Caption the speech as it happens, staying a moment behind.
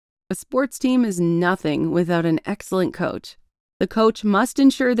A sports team is nothing without an excellent coach. The coach must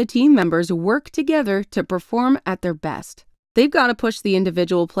ensure the team members work together to perform at their best. They've got to push the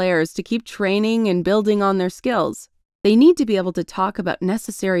individual players to keep training and building on their skills. They need to be able to talk about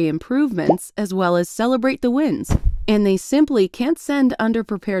necessary improvements as well as celebrate the wins. And they simply can't send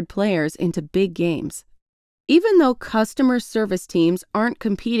underprepared players into big games. Even though customer service teams aren't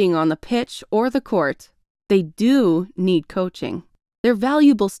competing on the pitch or the court, they do need coaching. They're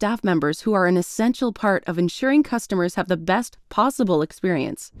valuable staff members who are an essential part of ensuring customers have the best possible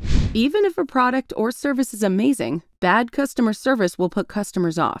experience. Even if a product or service is amazing, bad customer service will put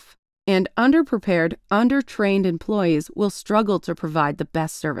customers off. And underprepared, undertrained employees will struggle to provide the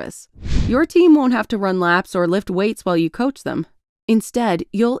best service. Your team won't have to run laps or lift weights while you coach them. Instead,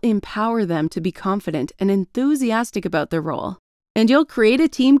 you'll empower them to be confident and enthusiastic about their role. And you'll create a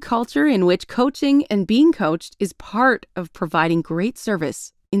team culture in which coaching and being coached is part of providing great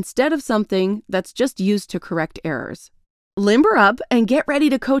service instead of something that's just used to correct errors. Limber up and get ready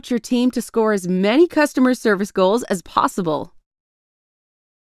to coach your team to score as many customer service goals as possible.